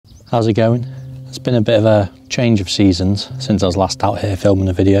How's it going? It's been a bit of a change of seasons since I was last out here filming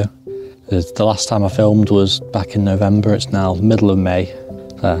a video. The last time I filmed was back in November. It's now the middle of May.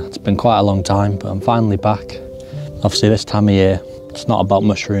 It's been quite a long time, but I'm finally back. Obviously this time of year, it's not about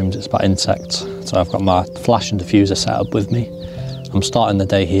mushrooms, it's about insects. So I've got my flash and diffuser set up with me. I'm starting the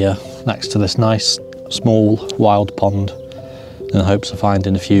day here next to this nice small wild pond in the hopes of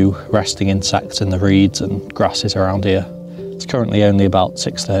finding a few resting insects in the reeds and grasses around here. It's currently only about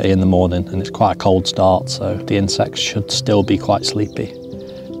 6:30 in the morning and it's quite a cold start, so the insects should still be quite sleepy.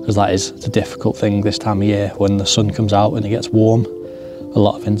 Because that is the difficult thing this time of year. When the sun comes out and it gets warm, a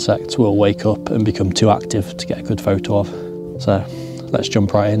lot of insects will wake up and become too active to get a good photo of. So let's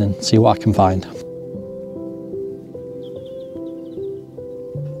jump right in and see what I can find.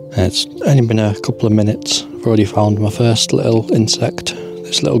 It's only been a couple of minutes. I've already found my first little insect,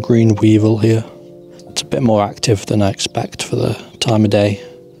 this little green weevil here. It's a bit more active than I expect for the time of day,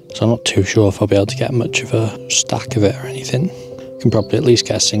 so I'm not too sure if I'll be able to get much of a stack of it or anything. I can probably at least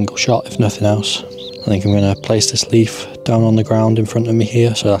get a single shot if nothing else. I think I'm going to place this leaf down on the ground in front of me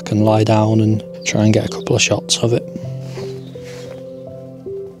here so I can lie down and try and get a couple of shots of it.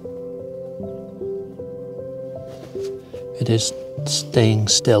 It is staying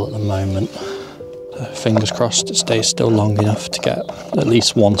still at the moment. Fingers crossed it stays still long enough to get at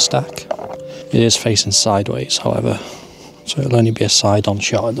least one stack. It is facing sideways, however, so it'll only be a side-on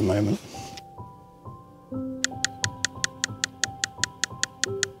shot at the moment.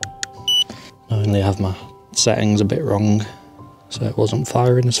 I only have my settings a bit wrong, so it wasn't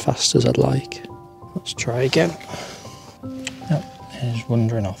firing as fast as I'd like. Let's try again. Yep, it is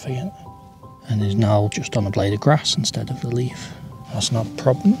wandering off again. And is now just on a blade of grass instead of the leaf. That's not a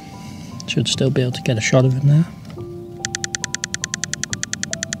problem. Should still be able to get a shot of him there.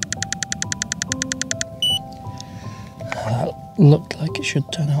 That looked like it should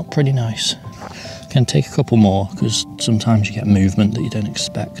turn out pretty nice. Can take a couple more because sometimes you get movement that you don't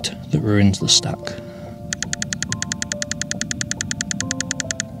expect that ruins the stack.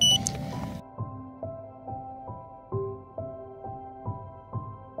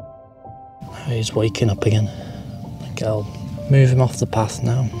 He's waking up again. I think I'll move him off the path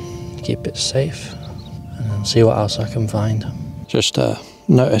now, keep it safe, and then see what else I can find. Just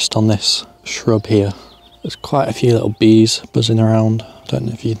noticed on this shrub here, there's quite a few little bees buzzing around. Don't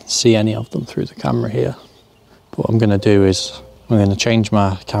know if you can see any of them through the camera here. But what I'm going to do is I'm going to change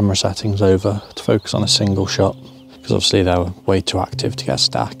my camera settings over to focus on a single shot, because obviously they were way too active to get a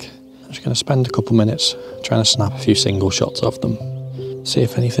stack. I'm just going to spend a couple minutes trying to snap a few single shots of them. See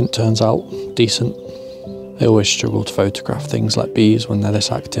if anything turns out decent. I always struggle to photograph things like bees when they're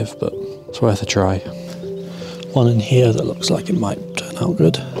this active, but it's worth a try. One in here that looks like it might turn out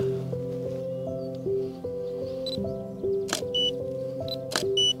good.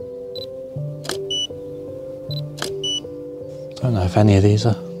 Don't know if any of these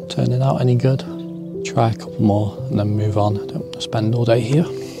are turning out any good. Try a couple more and then move on. I don't want to spend all day here.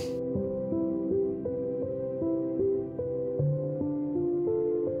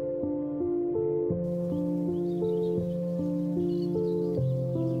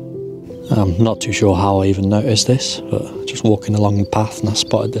 I'm not too sure how I even noticed this, but just walking along the path and I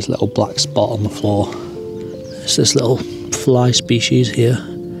spotted this little black spot on the floor. It's this little fly species here.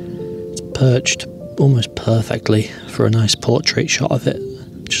 It's perched almost perfectly for a nice portrait shot of it.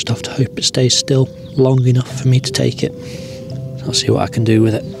 Just have to hope it stays still long enough for me to take it. I'll see what I can do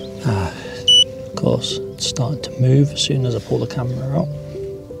with it. Of course, it's starting to move as soon as I pull the camera out.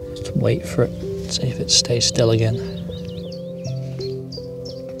 Just wait for it, see if it stays still again.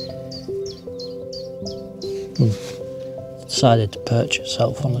 Decided to perch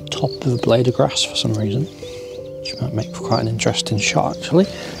itself on the top of a blade of grass for some reason, which might make for quite an interesting shot actually.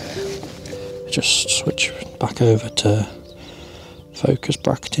 Just switch back over to focus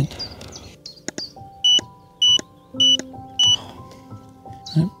bracketing.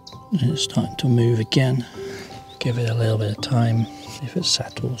 It's starting to move again. Give it a little bit of time, see if it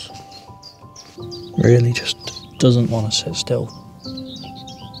settles. Really just doesn't want to sit still.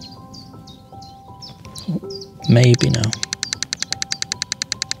 Maybe now.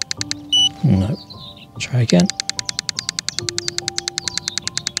 No. Try again.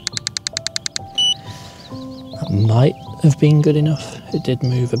 That might have been good enough. It did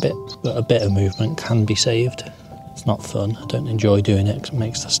move a bit, but a bit of movement can be saved. It's not fun. I don't enjoy doing it because it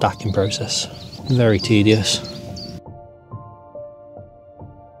makes the stacking process very tedious.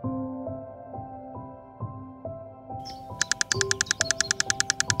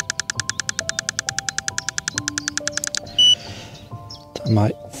 That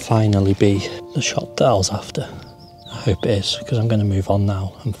might finally be the shot that I was after. hope it is, because I'm going to move on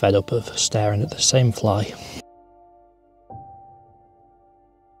now. I'm fed up of staring at the same fly.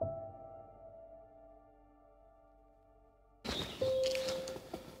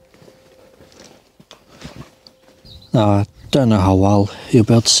 Now, I don't know how well you'll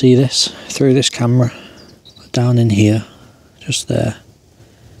be able to see this through this camera, but down in here, just there,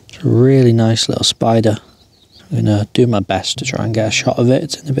 it's a really nice little spider. I'm going to do my best to try and get a shot of it.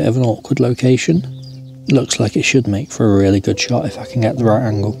 It's in a bit of an awkward location. It looks like it should make for a really good shot if I can get the right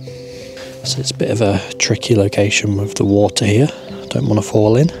angle. So it's a bit of a tricky location with the water here. I don't want to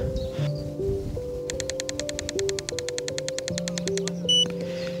fall in.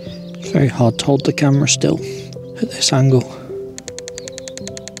 It's very hard to hold the camera still at this angle.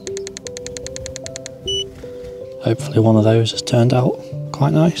 Hopefully one of those has turned out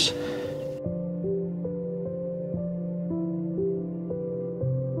quite nice.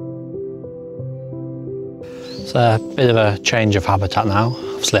 It's a bit of a change of habitat now.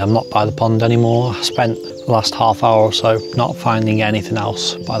 Obviously I'm not by the pond anymore. I spent the last half hour or so not finding anything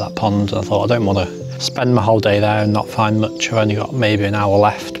else by that pond. I thought I don't want to spend my whole day there and not find much. I've only got maybe an hour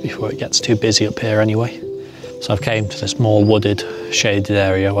left before it gets too busy up here anyway. So I've came to this more wooded, shaded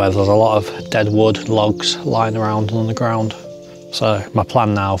area where there's a lot of dead wood, logs lying around on the ground. So my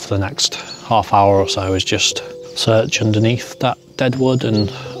plan now for the next half hour or so is just search underneath that dead wood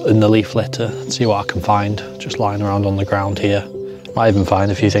and in the leaf litter and see what I can find just lying around on the ground here. Might even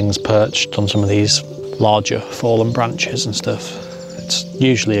find a few things perched on some of these larger fallen branches and stuff. It's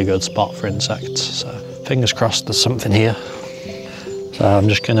usually a good spot for insects, so fingers crossed there's something here. So I'm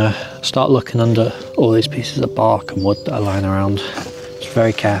just gonna start looking under all these pieces of bark and wood that are lying around. Just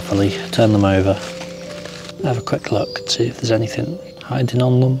very carefully turn them over, have a quick look and see if there's anything hiding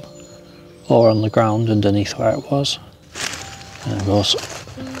on them or on the ground underneath where it was. And of course,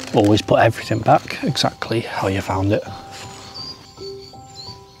 always put everything back exactly how you found it.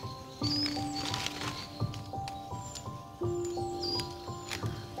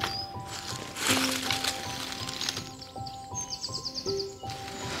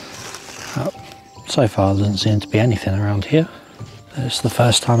 So far there doesn't seem to be anything around here. It's the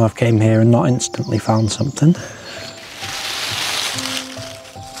first time I've came here and not instantly found something.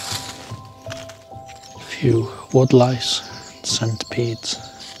 A few woodlice, centipedes.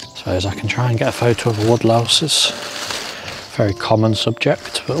 I suppose I can try and get a photo of a woodlouse. It's a very common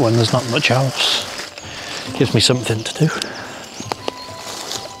subject, but when there's not much else, it gives me something to do.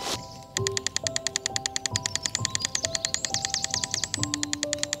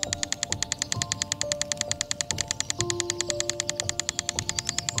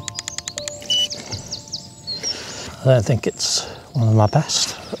 I don't think it's one of my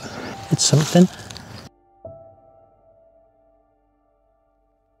best, but it's something.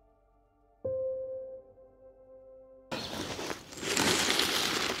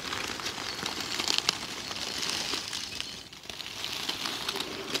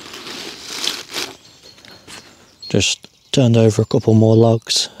 Just turned over a couple more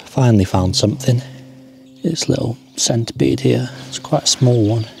logs, finally found something. This little centipede here, it's quite a small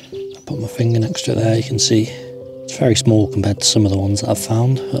one. I put my finger next to it there, you can see. It's very small compared to some of the ones that I've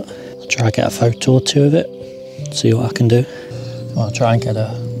found, but I'll try and get a photo or two of it, see what I can do. I'll try and get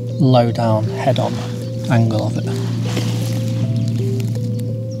a low down, head on angle of it.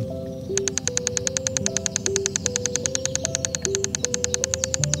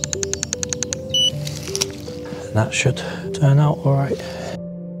 And that should turn out alright.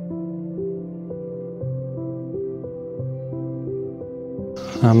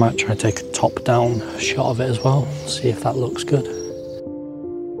 I might try and take a top down shot of it as well, see if that looks good.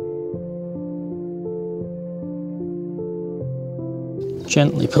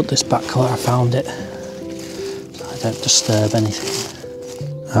 Gently put this back where I found it, so I don't disturb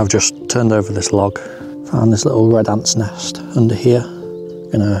anything. I've just turned over this log, found this little red ant's nest under here.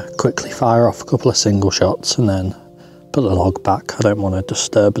 Gonna quickly fire off a couple of single shots and then put the log back. I don't want to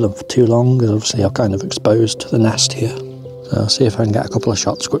disturb them for too long because obviously I've kind of exposed the nest here. So I'll see if I can get a couple of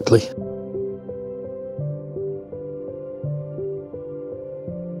shots quickly.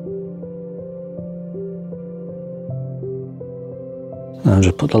 And I'll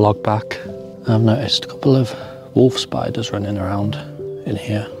just put the log back. I've noticed a couple of wolf spiders running around in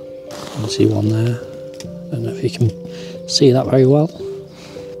here. I can see one there. I don't know if you can see that very well.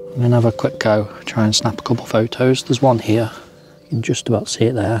 I'm going to have a quick go, try and snap a couple photos. There's one here, you can just about see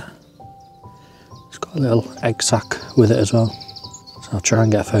it there. It's got a little egg sac with it as well. So I'll try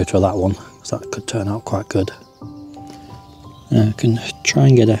and get a photo of that one, because that could turn out quite good. And I can try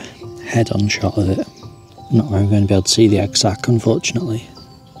and get a head-on shot of it. I'm not really going to be able to see the egg sac, unfortunately.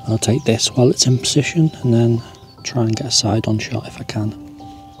 I'll take this while it's in position, and then try and get a side-on shot if I can.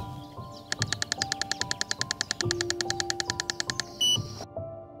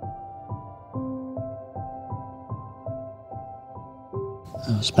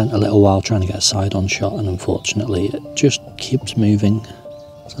 I spent a little while trying to get a side-on shot, and unfortunately it just keeps moving.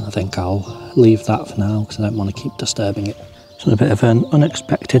 So I think I'll leave that for now because I don't want to keep disturbing it. So a bit of an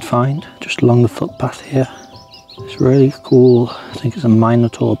unexpected find just along the footpath here. It's really cool. I think it's a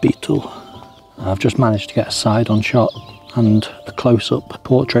Minotaur Beetle. I've just managed to get a side-on shot and a close-up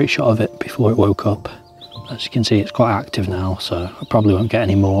portrait shot of it before it woke up. As you can see, it's quite active now, so I probably won't get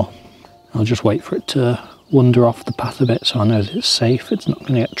any more. I'll just wait for it to wander off the path a bit so I know that it's safe, it's not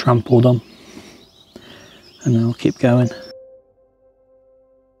going to get trampled on. And then I'll keep going.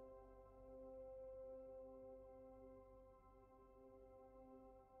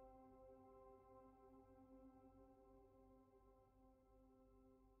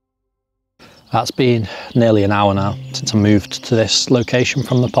 That's been nearly an hour now since I moved to this location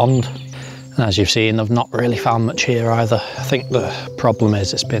from the pond. And as you've seen, I've not really found much here either. I think the problem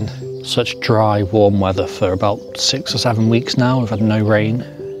is it's been such dry, warm weather for about 6 or 7 weeks now. We've had no rain.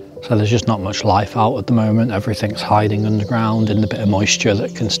 So there's just not much life out at the moment. Everything's hiding underground in the bit of moisture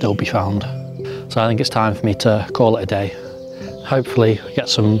that can still be found. So I think it's time for me to call it a day. Hopefully get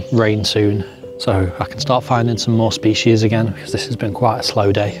some rain soon so I can start finding some more species again, because this has been quite a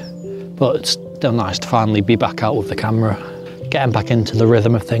slow day. But it's still nice to finally be back out with the camera, getting back into the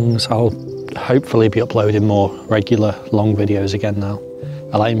rhythm of things. I'll hopefully be uploading more regular long videos again now.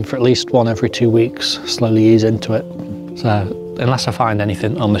 I'll aim for at least one every 2 weeks, slowly ease into it. So unless I find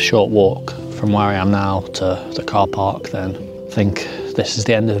anything on the short walk from where I am now to the car park, then I think this is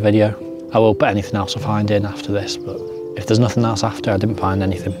the end of the video. I will put anything else I find in after this, but if there's nothing else after, I didn't find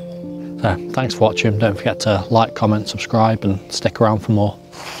anything. So thanks for watching. Don't forget to like, comment, subscribe, and stick around for more.